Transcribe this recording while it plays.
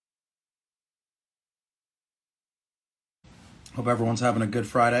Hope everyone's having a good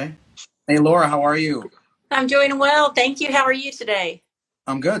Friday. Hey, Laura, how are you? I'm doing well. Thank you. How are you today?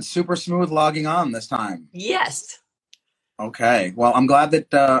 I'm good. Super smooth logging on this time. Yes. Okay. Well, I'm glad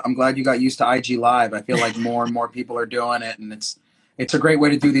you got used to IG Live. I feel like more and more people are doing it, and it's a great way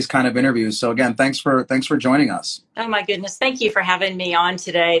to do these kind of interviews. So again, thanks for joining us. Oh, my goodness. Thank you for having me on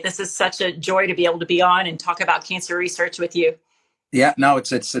today. This is such a joy to be able to be on and talk about cancer research with you. Yeah, no,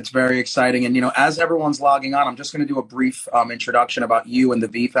 it's very exciting. And as everyone's logging on, I'm just going to do a brief introduction about you and the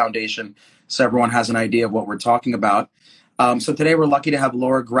V Foundation, so everyone has an idea of what we're talking about. So today we're lucky to have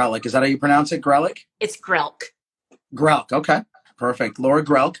Laura Grellick. Is that how you pronounce it, Grellick? It's Grelck. Grelck, okay, perfect. Laura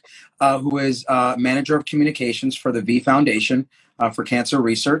Grelck, who is manager of communications for the V Foundation for Cancer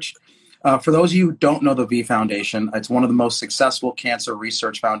Research. For those of you who don't know the V Foundation, it's one of the most successful cancer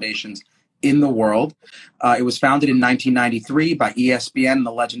research foundations in the world. It was founded in 1993 by ESPN and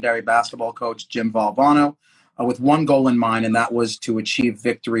the legendary basketball coach Jim Valvano, with one goal in mind, and that was to achieve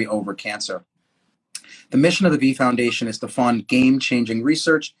victory over cancer. The mission of the V Foundation is to fund game-changing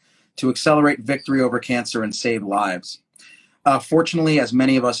research to accelerate victory over cancer and save lives. Fortunately, as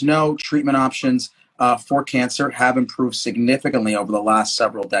many of us know, treatment options for cancer have improved significantly over the last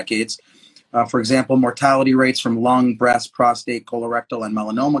several decades. For example, mortality rates from lung, breast, prostate, colorectal, and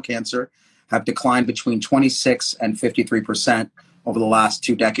melanoma cancer have declined between 26 and 53% over the last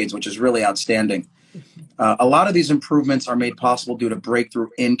 2 decades, which is really outstanding. A lot of these improvements are made possible due to breakthrough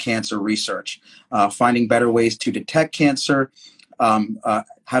in cancer research, finding better ways to detect cancer, how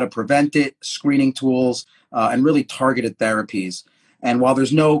to prevent it, screening tools, and really targeted therapies. And while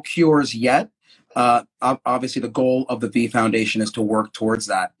there's no cures yet, obviously the goal of the V Foundation is to work towards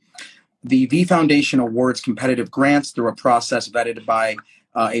that. The V Foundation awards competitive grants through a process vetted by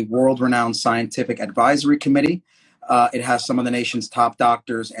a world-renowned scientific advisory committee. It has some of the nation's top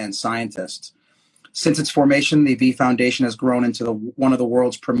doctors and scientists. Since its formation, the V Foundation has grown into one of the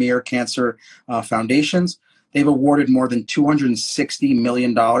world's premier cancer foundations. They've awarded more than $260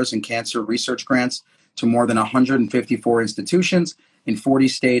 million in cancer research grants to more than 154 institutions in 40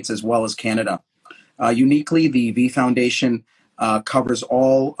 states as well as Canada. Uniquely, the V Foundation covers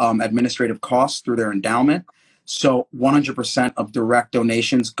all administrative costs through their endowment. So 100% of direct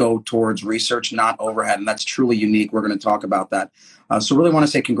donations go towards research, not overhead. And that's truly unique. We're going to talk about that. So really want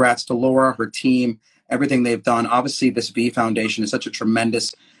to say congrats to Laura, her team, everything they've done. Obviously, this V Foundation is such a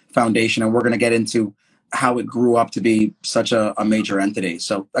tremendous foundation, and we're going to get into how it grew up to be such a major entity.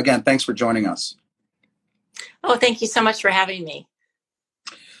 So again, thanks for joining us. Oh, thank you so much for having me.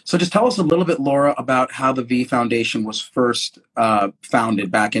 So just tell us a little bit, Laura, about how the V Foundation was first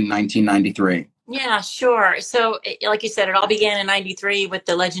founded back in 1993. Yeah, sure. So, like you said, it all began in 93 with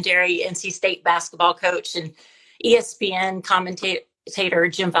the legendary NC State basketball coach and ESPN commentator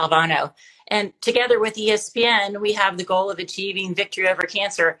Jim Valvano. And together with ESPN, we have the goal of achieving victory over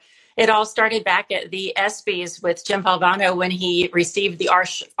cancer. It all started back at the ESPYs with Jim Valvano when he received the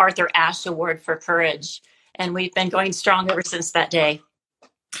Arthur Ashe Award for Courage. And we've been going strong ever since that day.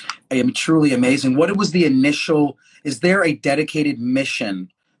 I am truly amazing. What was the initial, is there a dedicated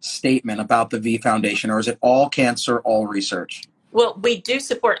mission statement about the V Foundation, or is it all cancer, all research? Well, we do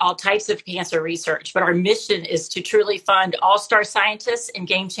support all types of cancer research, but our mission is to truly fund all-star scientists and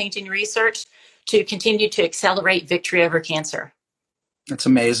game-changing research to continue to accelerate victory over cancer. That's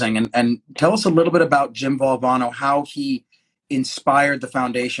amazing. And tell us a little bit about Jim Valvano, how he inspired the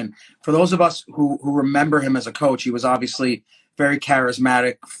foundation. For those of us who remember him as a coach, he was obviously very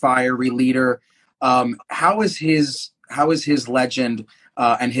charismatic, fiery leader. How is his legend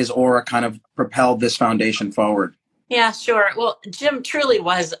and his aura kind of propelled this foundation forward? Yeah, sure. Well, Jim truly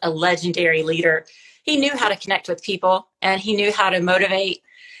was a legendary leader. He knew how to connect with people and he knew how to motivate.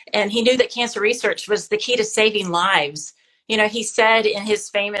 And he knew that cancer research was the key to saving lives. You know, he said in his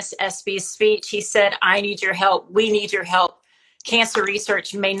famous SB speech, he said, "I need your help. We need your help. Cancer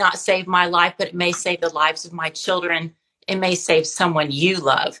research may not save my life, but it may save the lives of my children. It may save someone you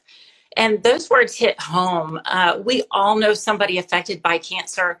love." And those words hit home. We all know somebody affected by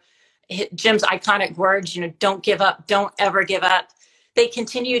cancer. Jim's iconic words, don't give up, don't ever give up. They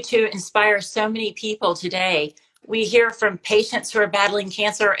continue to inspire so many people today. We hear from patients who are battling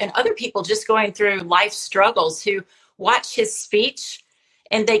cancer and other people just going through life struggles who watch his speech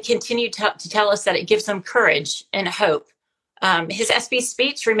and they continue to tell us that it gives them courage and hope. His SB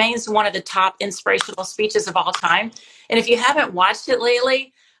speech remains one of the top inspirational speeches of all time. And if you haven't watched it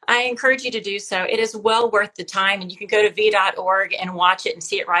lately, I encourage you to do so. It is well worth the time, and you can go to v.org and watch it and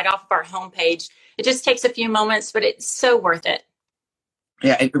see it right off of our homepage. It just takes a few moments, but it's so worth it.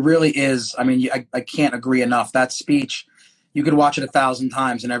 Yeah, it really is. I mean, I can't agree enough. That speech, you could watch it 1,000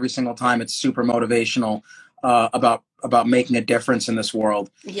 times, and every single time it's super motivational. about making a difference in this world.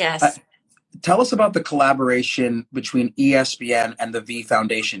 Yes. Tell us about the collaboration between ESPN and the V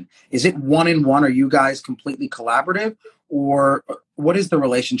Foundation. Is it one-in-one? Are you guys completely collaborative, or what is the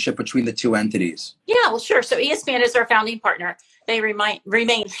relationship between the two entities? Yeah, well, sure. So ESPN is our founding partner. They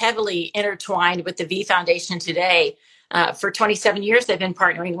remain heavily intertwined with the V Foundation today. For 27 years, they've been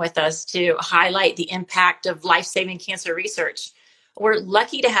partnering with us to highlight the impact of life-saving cancer research. We're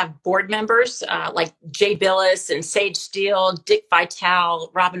lucky to have board members like Jay Billis and Sage Steele, Dick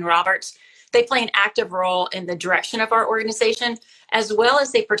Vitale, Robin Roberts. They play an active role in the direction of our organization, as well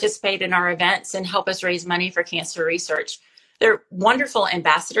as they participate in our events and help us raise money for cancer research. They're wonderful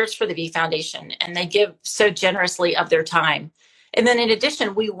ambassadors for the V Foundation, and they give so generously of their time. And then in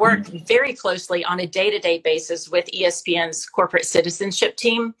addition, we work very closely on a day-to-day basis with ESPN's corporate citizenship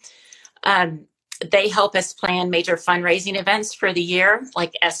team. They help us plan major fundraising events for the year,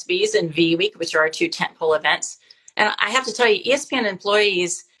 like SBs and V Week, which are our two tentpole events. And I have to tell you, ESPN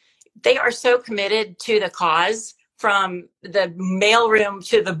employees, they are so committed to the cause from the mailroom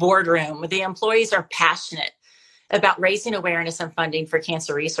to the boardroom. The employees are passionate about raising awareness and funding for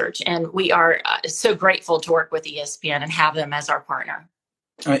cancer research. And we are so grateful to work with ESPN and have them as our partner.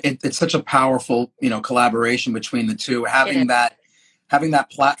 It's such a powerful, collaboration between the two. Having that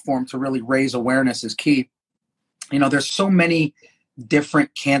platform to really raise awareness is key. There's so many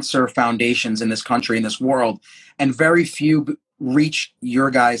different cancer foundations in this country, in this world, and very few reach your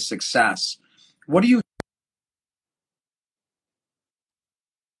guys' success. What do you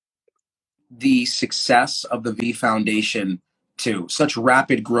the success of the V Foundation to such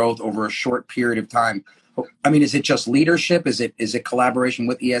rapid growth over a short period of time? I mean, is it just leadership? Is it collaboration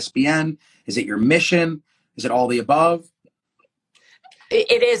with ESPN? Is it your mission? Is it all the above?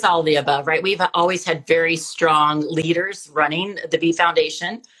 It is all the above, right? We've always had very strong leaders running the V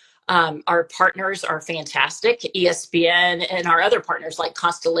Foundation. Our partners are fantastic, ESPN and our other partners like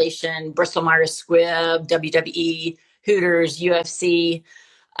Constellation, Bristol Myers Squibb, WWE, Hooters, UFC.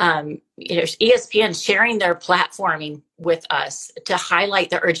 ESPN sharing their platforming with us to highlight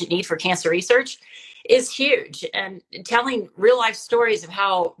the urgent need for cancer research is huge, and telling real life stories of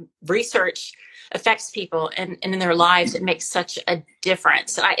how research affects people and in their lives, it makes such a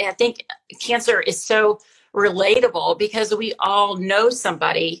difference. I think cancer is so relatable because we all know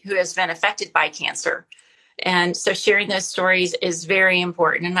somebody who has been affected by cancer. And so sharing those stories is very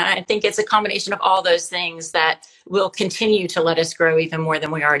important. And I think it's a combination of all those things that will continue to let us grow even more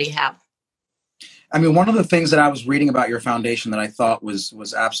than we already have. I mean, one of the things that I was reading about your foundation that I thought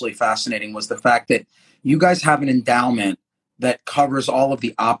was absolutely fascinating was the fact that you guys have an endowment that covers all of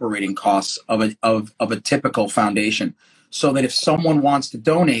the operating costs of a typical foundation. So that if someone wants to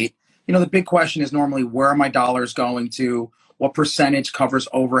donate, the big question is normally, where are my dollars going to? What percentage covers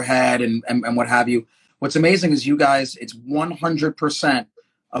overhead and what have you? What's amazing is you guys, it's 100%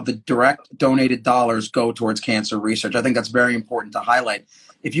 of the direct donated dollars go towards cancer research. I think that's very important to highlight.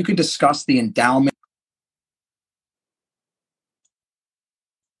 If you could discuss the endowment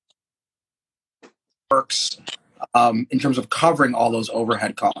works in terms of covering all those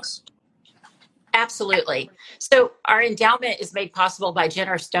overhead costs. Absolutely. So our endowment is made possible by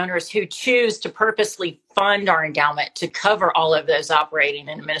generous donors who choose to purposely fund our endowment to cover all of those operating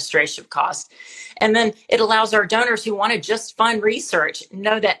and administrative costs. And then it allows our donors who want to just fund research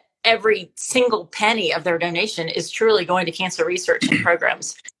know that every single penny of their donation is truly going to cancer research and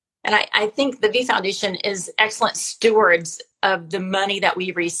programs. And I think the V Foundation is excellent stewards of the money that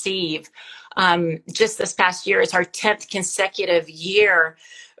we receive. Just this past year is our 10th consecutive year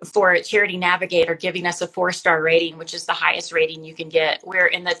for Charity Navigator giving us a 4-star rating, which is the highest rating you can get. We're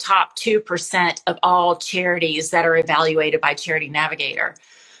in the top 2% of all charities that are evaluated by Charity Navigator.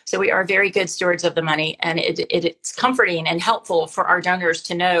 So we are very good stewards of the money, and it's comforting and helpful for our donors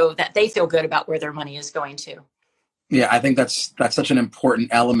to know that they feel good about where their money is going to. Yeah, I think that's such an important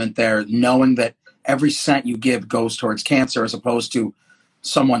element there, knowing that every cent you give goes towards cancer as opposed to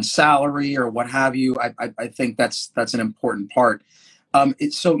someone's salary or what have you. I think that's an important part.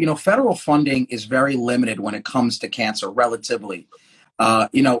 So, federal funding is very limited when it comes to cancer, relatively.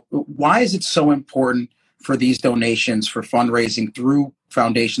 Why is it so important for these donations for fundraising through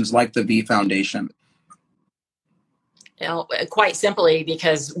foundations like the V Foundation? Quite simply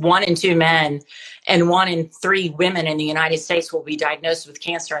because 1 in 2 men and 1 in 3 women in the United States will be diagnosed with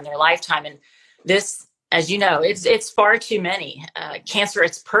cancer in their lifetime. And this, as you know, it's far too many. Cancer,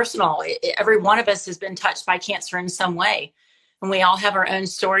 it's personal. Every one of us has been touched by cancer in some way. And we all have our own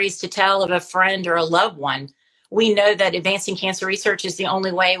stories to tell of a friend or a loved one. We know that advancing cancer research is the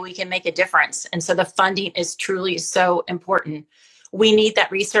only way we can make a difference. And so the funding is truly so important. We need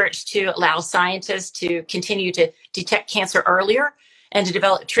that research to allow scientists to continue to detect cancer earlier and to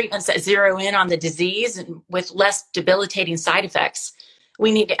develop treatments that zero in on the disease and with less debilitating side effects.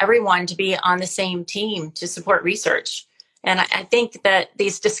 We need everyone to be on the same team to support research. And I think that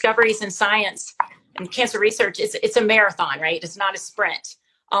these discoveries in science and cancer research, it's a marathon, right? It's not a sprint.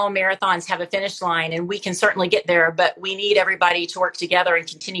 All marathons have a finish line, and we can certainly get there, but we need everybody to work together and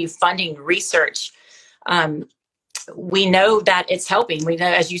continue funding research. We know that it's helping. We know,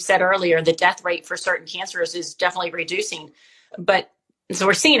 as you said earlier, the death rate for certain cancers is definitely reducing. But so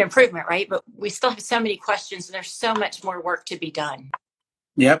we're seeing improvement, right? But we still have so many questions, and there's so much more work to be done.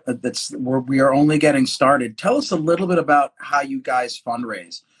 Yep, we are only getting started. Tell us a little bit about how you guys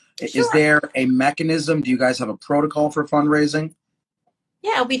fundraise. Sure. Is there a mechanism? Do you guys have a protocol for fundraising?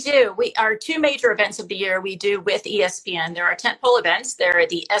 Yeah, we do. Our two major events of the year we do with ESPN. There are tentpole events. There are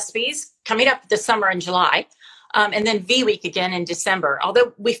the ESPYs coming up this summer in July, and then V Week again in December.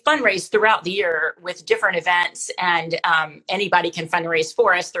 Although we fundraise throughout the year with different events, and anybody can fundraise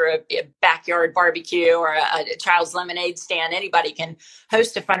for us through a backyard barbecue or a child's lemonade stand. Anybody can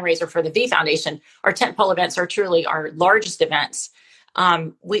host a fundraiser for the V Foundation. Our tentpole events are truly our largest events.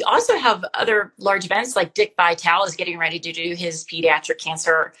 We also have other large events, like Dick Vitale is getting ready to do his pediatric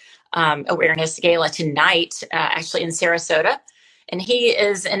cancer awareness gala tonight, actually in Sarasota. And he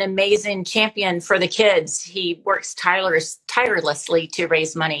is an amazing champion for the kids. He works tirelessly to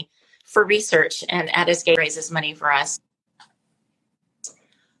raise money for research, and at his gala raises money for us.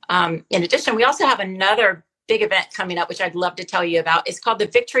 In addition, we also have another big event coming up, which I'd love to tell you about. It's called the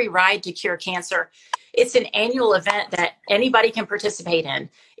Victory Ride to Cure Cancer. It's an annual event that anybody can participate in.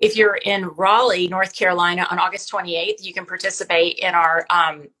 If you're in Raleigh, North Carolina on August 28th, you can participate in our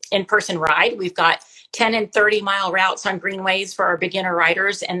in-person ride. We've got 10 and 30 mile routes on greenways for our beginner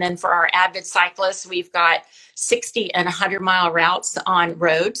riders. And then for our avid cyclists, we've got 60 and 100 mile routes on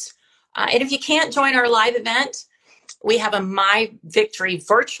roads. And if you can't join our live event, we have a My Victory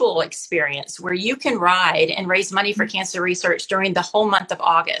virtual experience where you can ride and raise money for cancer research during the whole month of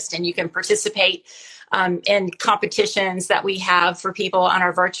August. And you can participate in competitions that we have for people on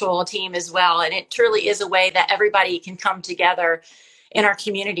our virtual team as well. And it truly is a way that everybody can come together in our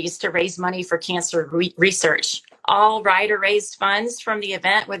communities to raise money for cancer research. All rider raised funds from the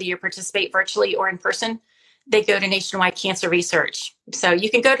event, whether you participate virtually or in person, they go to Nationwide Cancer Research. So you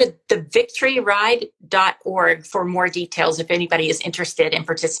can go to thevictoryride.org for more details if anybody is interested in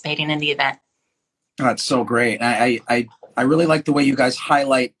participating in the event. That's so great. I really like the way you guys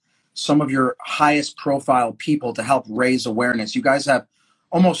highlight some of your highest profile people to help raise awareness. You guys have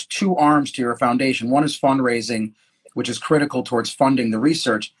almost two arms to your foundation. One is fundraising, which is critical towards funding the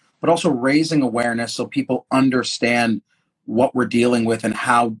research, but also raising awareness so people understand what we're dealing with and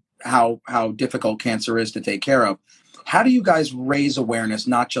how difficult cancer is to take care of. How do you guys raise awareness,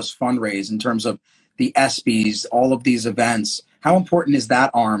 not just fundraise, in terms of the ESPYs, all of these events? How important is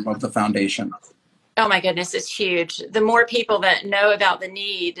that arm of the foundation? Oh my goodness, it's huge. The more people that know about the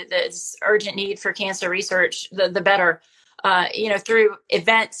need, this urgent need for cancer research, the better. Through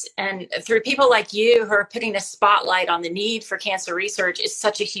events and through people like you who are putting a spotlight on the need for cancer research is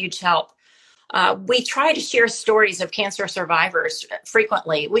such a huge help. We try to share stories of cancer survivors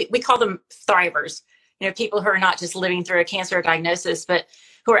frequently. We call them thrivers, people who are not just living through a cancer diagnosis, but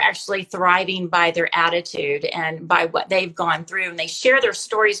who are actually thriving by their attitude and by what they've gone through. And they share their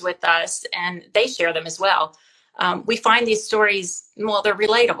stories with us, and they share them as well. We find these stories, they're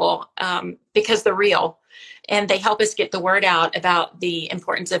relatable because they're real, and they help us get the word out about the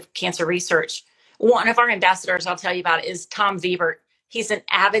importance of cancer research. One of our ambassadors I'll tell you about is Tom Viebert. He's an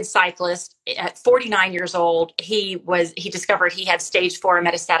avid cyclist. At 49 years old, he discovered he had stage 4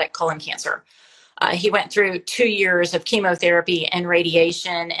 metastatic colon cancer. He went through 2 years of chemotherapy and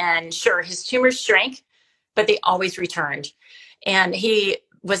radiation, and sure, his tumors shrank, but they always returned. And he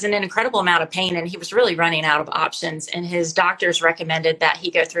was in an incredible amount of pain, and he was really running out of options. And his doctors recommended that he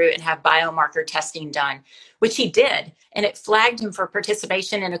go through and have biomarker testing done, which he did. And it flagged him for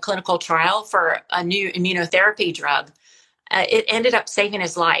participation in a clinical trial for a new immunotherapy drug. It ended up saving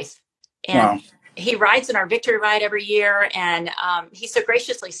his life. And wow. He rides in our Victory Ride every year, and he so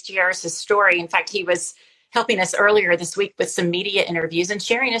graciously shares his story. In fact, he was helping us earlier this week with some media interviews and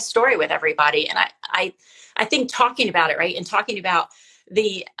sharing his story with everybody. And I think talking about it, right, and talking about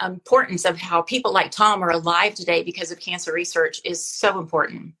the importance of how people like Tom are alive today because of cancer research is so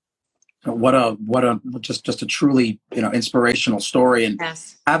important. What a just a truly inspirational story, and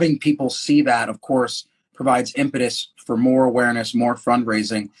yes. Having people see that, of course, provides impetus for more awareness, more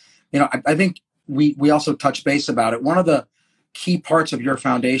fundraising. I think we also touch base about it. One of the key parts of your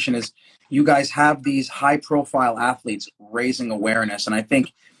foundation is you guys have these high profile athletes raising awareness. And I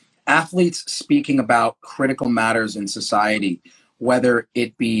think athletes speaking about critical matters in society, whether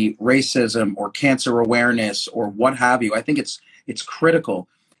it be racism or cancer awareness or what have you, I think it's critical.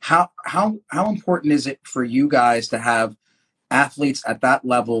 How important is it for you guys to have athletes at that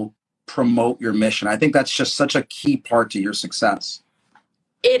level promote your mission? I think that's just such a key part to your success.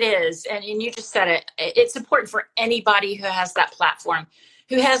 It is. And you just said it. It's important for anybody who has that platform,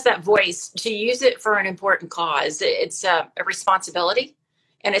 who has that voice, to use it for an important cause. It's a responsibility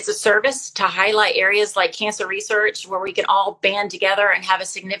and it's a service to highlight areas like cancer research where we can all band together and have a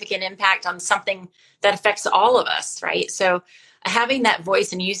significant impact on something that affects all of us, right? So having that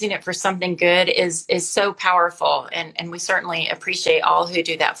voice and using it for something good is so powerful. And we certainly appreciate all who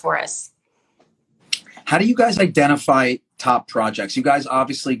do that for us. How do you guys identify top projects? You guys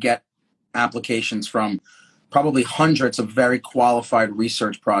obviously get applications from probably hundreds of very qualified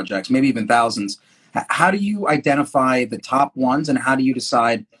research projects, maybe even thousands. How do you identify the top ones, and how do you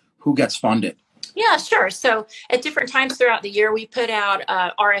decide who gets funded? Yeah, sure. So at different times throughout the year, we put out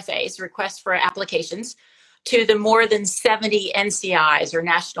RFAs, requests for applications, to the more than 70 NCIs, or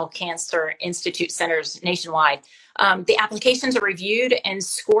National Cancer Institute centers nationwide. The applications are reviewed and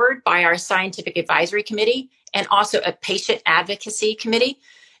scored by our scientific advisory committee and also a patient advocacy committee.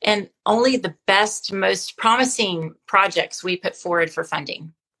 And only the best, most promising projects we put forward for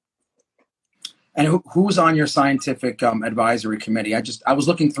funding. And who's on your scientific advisory committee? I was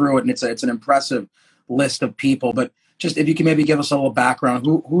looking through it, and it's an impressive list of people. But just if you can maybe give us a little background,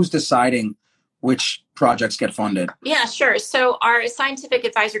 who's deciding which projects get funded? Yeah, sure. So our scientific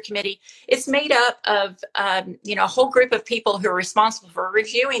advisory committee, it's made up of a whole group of people who are responsible for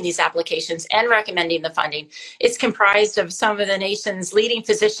reviewing these applications and recommending the funding. It's comprised of some of the nation's leading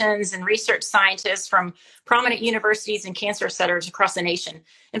physicians and research scientists from prominent universities and cancer centers across the nation.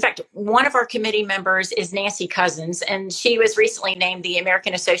 In fact, one of our committee members is Nancy Cousins, and she was recently named the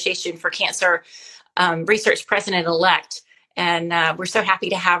American Association for Cancer Research President-elect. And we're so happy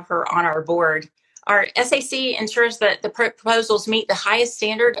to have her on our board. Our SAC ensures that the proposals meet the highest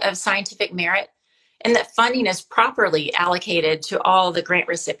standard of scientific merit and that funding is properly allocated to all the grant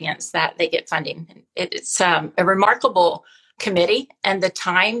recipients that they get funding. It's a remarkable committee, and the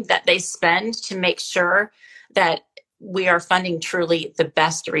time that they spend to make sure that we are funding truly the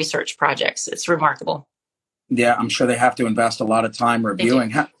best research projects. It's remarkable. Yeah, I'm sure they have to invest a lot of time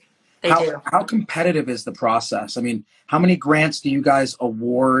reviewing. How competitive is the process? I mean, how many grants do you guys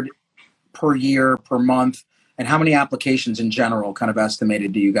award per year, per month? And how many applications in general, kind of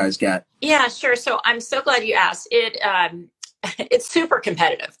estimated, do you guys get? Yeah, sure. So I'm so glad you asked. It's super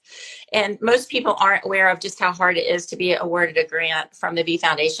competitive. And most people aren't aware of just how hard it is to be awarded a grant from the V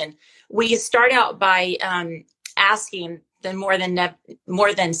Foundation. We start out by asking the more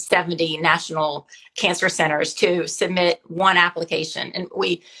than 70 national cancer centers to submit one application. And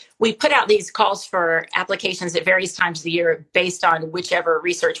we put out these calls for applications at various times of the year based on whichever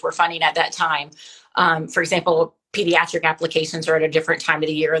research we're funding at that time. For example, pediatric applications are at a different time of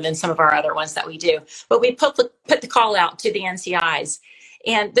the year than some of our other ones that we do. But we put the call out to the NCIs.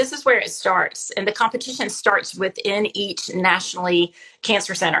 And this is where it starts. And the competition starts within each nationally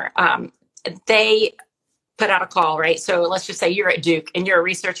cancer center. They put out a call, right? So let's just say you're at Duke and you're a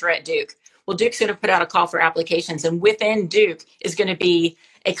researcher at Duke. Well, Duke's going to put out a call for applications, and within Duke is going to be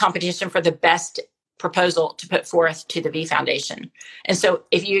a competition for the best proposal to put forth to the V Foundation. And so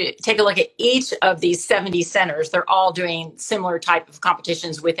if you take a look at each of these 70 centers, they're all doing similar type of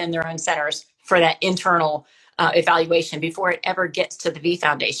competitions within their own centers for that internal evaluation before it ever gets to the V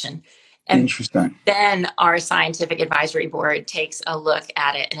Foundation. And Interesting. Then our scientific advisory board takes a look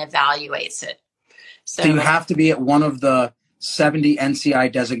at it and evaluates it. So you have to be at one of the 70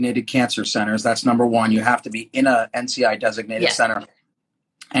 NCI designated cancer centers. That's number one. You have to be in a NCI designated center.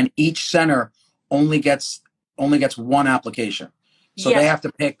 And each center only gets one application. So they have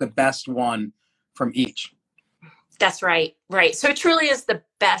to pick the best one from each. That's right. Right. So it truly is the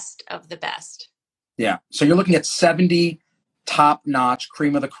best of the best. Yeah. So you're looking at 70 top-notch,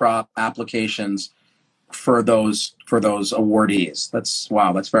 cream of the crop applications for those awardees.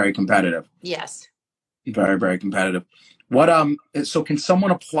 That's very competitive. Yes. Very, very competitive. So can someone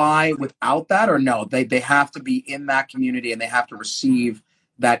apply without that, or no? They have to be in that community and they have to receive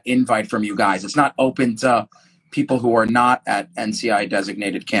that invite from you guys. It's not open to people who are not at NCI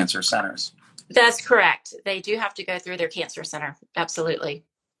designated cancer centers. That's correct. They do have to go through their cancer center. Absolutely.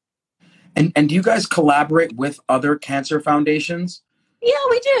 And do you guys collaborate with other cancer foundations? Yeah,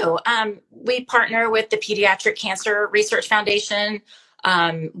 we do. We partner with the Pediatric Cancer Research Foundation.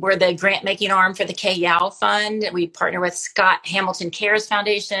 We're the grant making arm for the Kay Yow Fund. We partner with Scott Hamilton Cares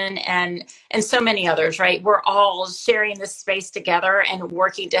Foundation and so many others, right? We're all sharing this space together and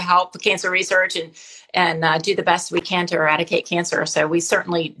working to help cancer research and do the best we can to eradicate cancer. So we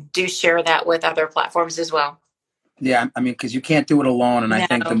certainly do share that with other platforms as well. Yeah, I mean, because you can't do it alone, and I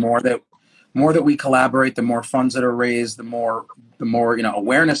think the No. more that we collaborate, the more funds that are raised, the more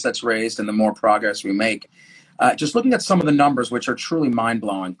awareness that's raised, and the more progress we make. Just looking at some of the numbers, which are truly mind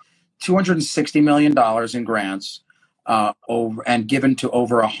blowing, $260 million in grants and given to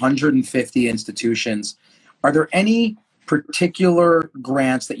over 150 institutions. Are there any particular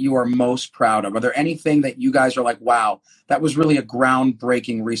grants that you are most proud of? Are there anything that you guys are like, wow, that was really a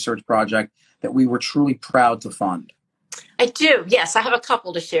groundbreaking research project that we were truly proud to fund? I do. Yes, I have a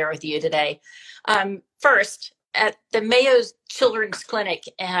couple to share with you today. First, at the Mayo Children's Clinic,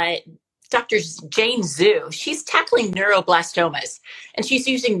 Dr. Jane Zhu, she's tackling neuroblastomas, and she's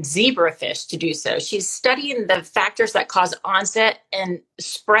using zebrafish to do so. She's studying the factors that cause onset and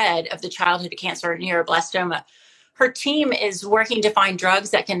spread of the childhood cancer neuroblastoma. Her team is working to find drugs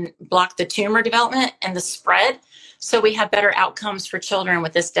that can block the tumor development and the spread, so we have better outcomes for children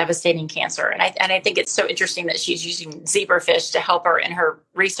with this devastating cancer. And I think it's so interesting that she's using zebrafish to help her in her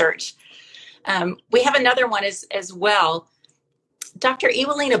research. We have another one as well. Dr.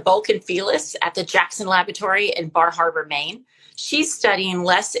 Ewelina Bolkin-Felis at the Jackson Laboratory in Bar Harbor, Maine. She's studying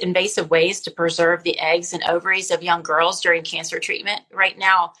less invasive ways to preserve the eggs and ovaries of young girls during cancer treatment. Right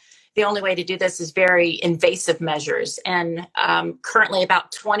now, the only way to do this is very invasive measures. And currently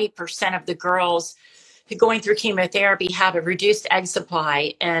about 20% of the girls who are going through chemotherapy have a reduced egg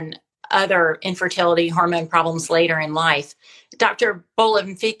supply and other infertility hormone problems later in life. Dr.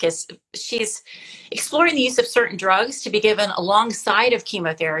 Bolin-Felis, she's exploring the use of certain drugs to be given alongside of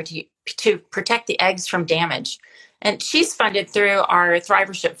chemotherapy to protect the eggs from damage. And she's funded through our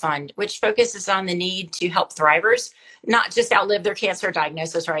Thrivership Fund, which focuses on the need to help thrivers not just outlive their cancer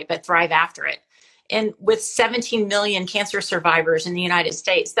diagnosis, right, but thrive after it. And with 17 million cancer survivors in the United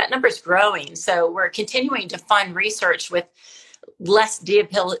States, that number is growing. So we're continuing to fund research with less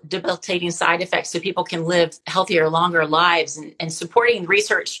debilitating side effects so people can live healthier, longer lives, and supporting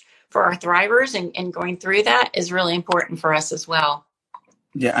research for our thrivers and going through that is really important for us as well.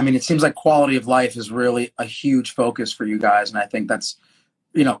 Yeah, I mean, it seems like quality of life is really a huge focus for you guys. And I think that's,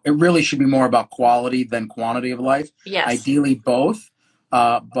 it really should be more about quality than quantity of life. Yes. Ideally both,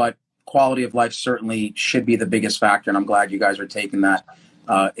 but quality of life certainly should be the biggest factor. And I'm glad you guys are taking that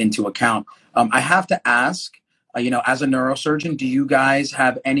into account. I have to ask, as a neurosurgeon, do you guys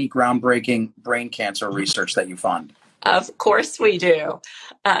have any groundbreaking brain cancer research that you fund? Of course we do.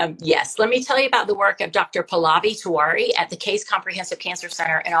 Yes. Let me tell you about the work of Dr. Pallavi Tiwari at the Case Comprehensive Cancer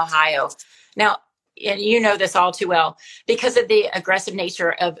Center in Ohio. Now, and you know this all too well, because of the aggressive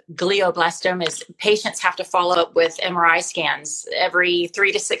nature of glioblastomas, patients have to follow up with MRI scans every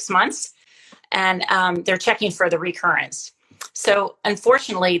 3 to 6 months, and they're checking for the recurrence. So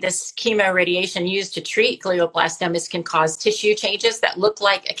unfortunately, this chemoradiation used to treat glioblastomas can cause tissue changes that look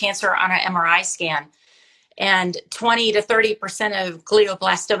like a cancer on an MRI scan. And 20 to 30% of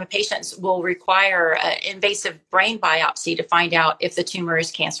glioblastoma patients will require an invasive brain biopsy to find out if the tumor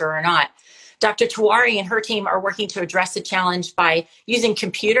is cancer or not. Dr. Tiwari and her team are working to address the challenge by using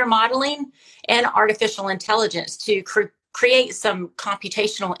computer modeling and artificial intelligence to create some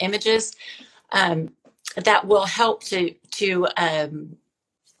computational images that will help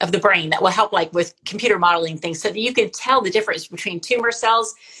of the brain, that will help like with computer modeling things so that you can tell the difference between tumor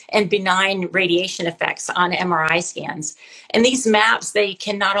cells and benign radiation effects on MRI scans. And these maps, they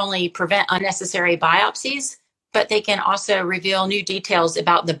can not only prevent unnecessary biopsies, but they can also reveal new details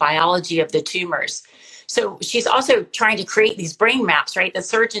about the biology of the tumors. So she's also trying to create these brain maps, right, that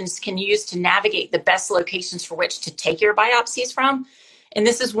surgeons can use to navigate the best locations for which to take your biopsies from. And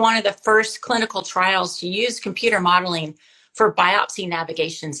this is one of the first clinical trials to use computer modeling for biopsy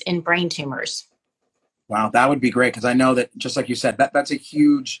navigations in brain tumors. Wow, that would be great, because I know that, just like you said, that's a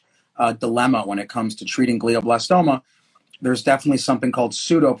huge dilemma when it comes to treating glioblastoma. There's definitely something called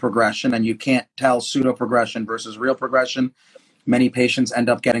pseudoprogression, and you can't tell pseudoprogression versus real progression. Many patients end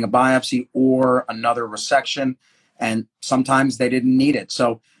up getting a biopsy or another resection, and sometimes they didn't need it.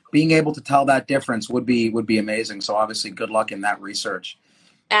 So being able to tell that difference would be amazing. So obviously, good luck in that research.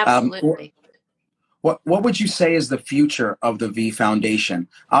 Absolutely. What would you say is the future of the V Foundation?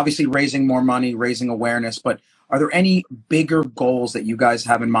 Obviously, raising more money, raising awareness, but are there any bigger goals that you guys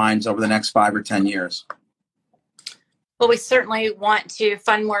have in mind over the next 5 or 10 years? Well, we certainly want to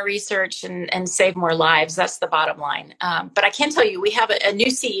fund more research and save more lives. That's the bottom line. But I can tell you, we have a new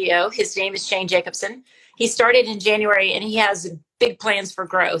CEO. His name is Shane Jacobson. He started in January, and he has big plans for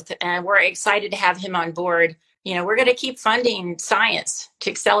growth, and we're excited to have him on board. You know, we're going to keep funding science to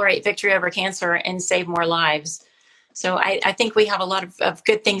accelerate victory over cancer and save more lives. So I think we have a lot of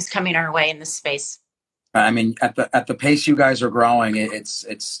good things coming our way in this space. I mean, at the pace you guys are growing,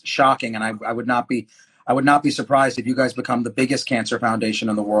 it's shocking, and I would not be surprised if you guys become the biggest cancer foundation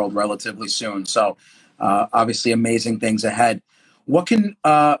in the world relatively soon. So, obviously, amazing things ahead. What can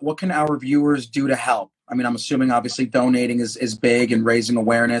our viewers do to help? I mean, I'm assuming obviously donating is big and raising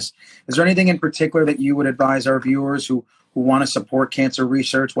awareness. Is there anything in particular that you would advise our viewers who want to support cancer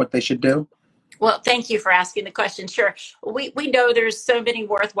research, what they should do? Well, thank you for asking the question. Sure. We know there's so many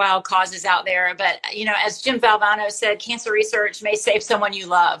worthwhile causes out there, but, you know, as Jim Valvano said, cancer research may save someone you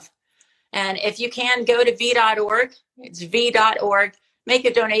love. And if you can, go to v.org. It's v.org. Make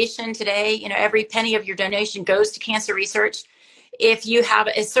a donation today. You know, every penny of your donation goes to cancer research. If you have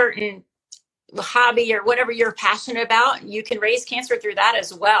a certain hobby or whatever you're passionate about, you can raise cancer through that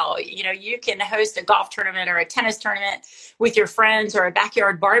as well. You know, you can host a golf tournament or a tennis tournament with your friends or a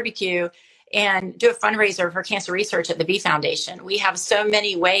backyard barbecue and do a fundraiser for cancer research at the V Foundation. We have so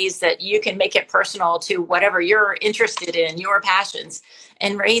many ways that you can make it personal to whatever you're interested in, your passions,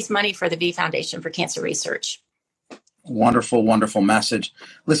 and raise money for the V Foundation for cancer research. Wonderful, wonderful message.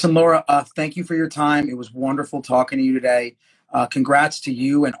 Listen, Laura, thank you for your time. It was wonderful talking to you today. Congrats to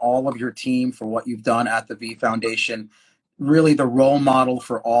you and all of your team for what you've done at the V Foundation. Really the role model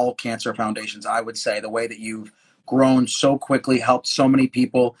for all cancer foundations, I would say, the way that you've grown so quickly, helped so many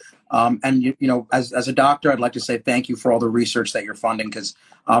people. And, you know, as a doctor, I'd like to say thank you for all the research that you're funding, because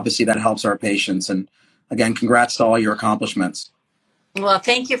obviously that helps our patients. And again, congrats to all your accomplishments. Well,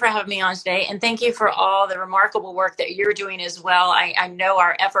 thank you for having me on today. And thank you for all the remarkable work that you're doing as well. I know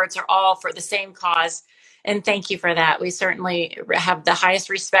our efforts are all for the same cause. And thank you for that. We certainly have the highest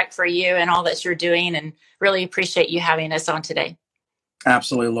respect for you and all that you're doing, and really appreciate you having us on today.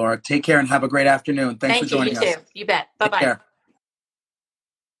 Absolutely, Laura. Take care and have a great afternoon. Thanks for joining us. You too. You bet. Bye-bye. Take care.